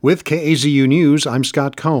With KAZU News, I'm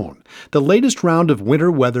Scott Cohn. The latest round of winter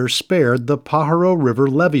weather spared the Pajaro River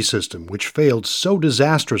levee system, which failed so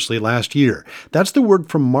disastrously last year. That's the word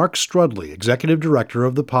from Mark Strudley, Executive Director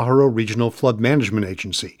of the Pajaro Regional Flood Management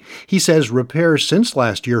Agency. He says repairs since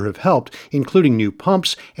last year have helped, including new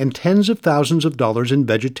pumps and tens of thousands of dollars in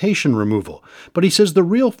vegetation removal. But he says the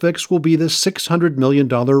real fix will be the $600 million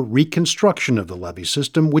reconstruction of the levee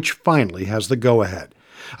system, which finally has the go-ahead.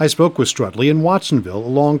 I spoke with Strudley in Watsonville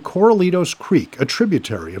along Corralitos Creek, a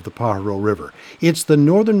tributary of the Pajaro River. It's the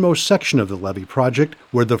northernmost section of the levee project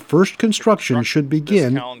where the first construction should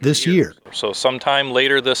begin this year. So sometime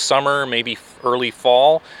later this summer, maybe early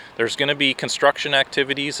fall, there's going to be construction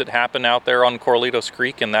activities that happen out there on Corralitos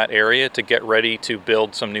Creek in that area to get ready to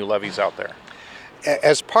build some new levees out there.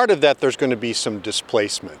 As part of that, there's going to be some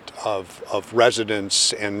displacement of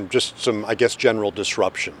residents and just some, I guess, general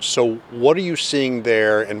disruption. So what are you seeing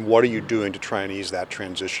there, and what are you doing to try and ease that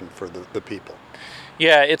transition for the people?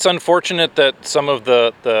 Yeah, it's unfortunate that some of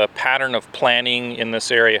the pattern of planning in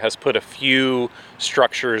this area has put a few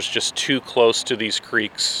structures just too close to these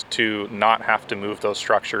creeks to not have to move those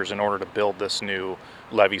structures in order to build this new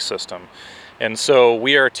levee system. And so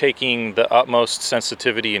we are taking the utmost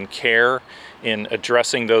sensitivity and care in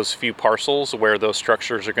addressing those few parcels where those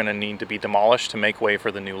structures are going to need to be demolished to make way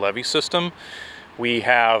for the new levee system. We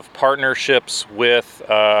have partnerships with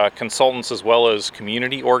consultants as well as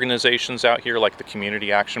community organizations out here, like the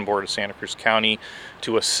Community Action Board of Santa Cruz County,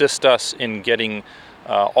 to assist us in getting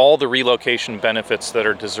all the relocation benefits that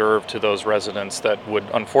are deserved to those residents that would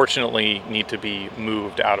unfortunately need to be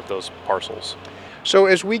moved out of those parcels. So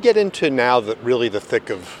as we get into now really the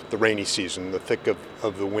thick of the rainy season, the thick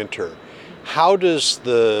of the winter, how does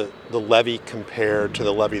the levee compare to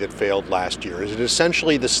the levee that failed last year? Is it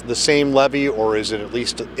essentially the same levee, or is it at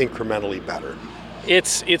least incrementally better?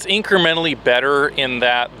 It's incrementally better in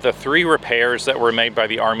that the three repairs that were made by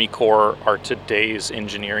the Army Corps are today's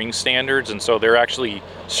engineering standards, and so they're actually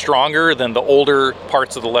stronger than the older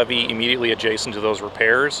parts of the levee immediately adjacent to those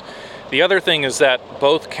repairs. The other thing is that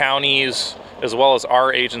both counties, as well as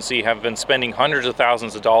our agency, have been spending hundreds of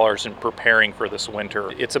thousands of dollars in preparing for this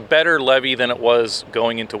winter. It's a better levee than it was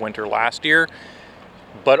going into winter last year,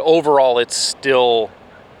 but overall it's still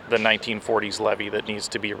the 1940s levee that needs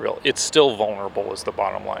to be real. It's still vulnerable is the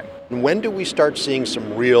bottom line. When do we start seeing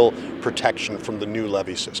some real protection from the new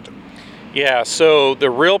levee system? Yeah, so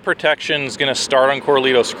the real protection is going to start on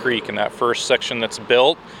Corralitos Creek in that first section that's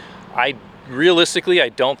built. Realistically, I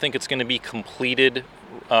don't think it's going to be completed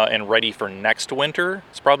and ready for next winter.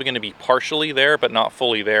 It's probably going to be partially there, but not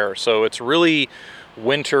fully there. So it's really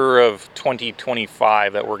winter of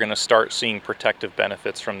 2025 that we're going to start seeing protective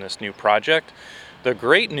benefits from this new project. The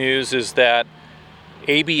great news is that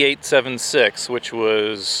AB 876, which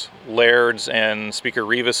was Laird's and Speaker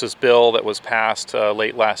Rivas's bill that was passed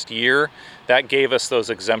late last year, that gave us those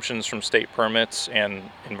exemptions from state permits and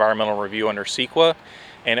environmental review under CEQA,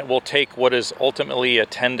 and it will take what is ultimately a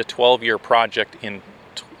 10 to 12 year project in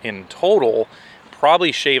total,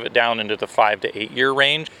 probably shave it down into the 5 to 8 year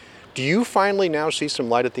range. Do you finally now see some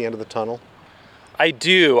light at the end of the tunnel? I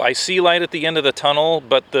do. I see light at the end of the tunnel,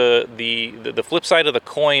 but the flip side of the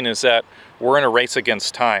coin is that we're in a race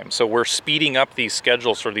against time. So we're speeding up these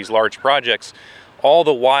schedules for these large projects. All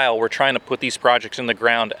the while, we're trying to put these projects in the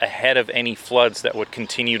ground ahead of any floods that would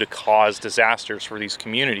continue to cause disasters for these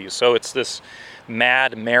communities. So it's this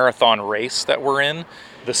mad marathon race that we're in.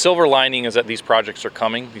 The silver lining is that these projects are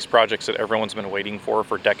coming. These projects that everyone's been waiting for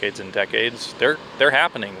decades and decades, they're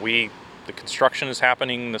happening. The construction is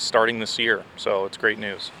happening starting this year, so it's great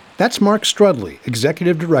news. That's Mark Strudley,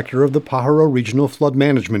 Executive Director of the Pajaro Regional Flood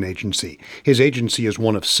Management Agency. His agency is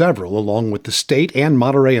one of several, along with the state and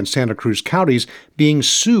Monterey and Santa Cruz counties, being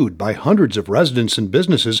sued by hundreds of residents and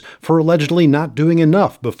businesses for allegedly not doing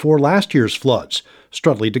enough before last year's floods.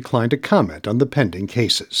 Strudley declined to comment on the pending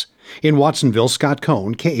cases. In Watsonville, Scott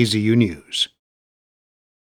Cohn, KAZU News.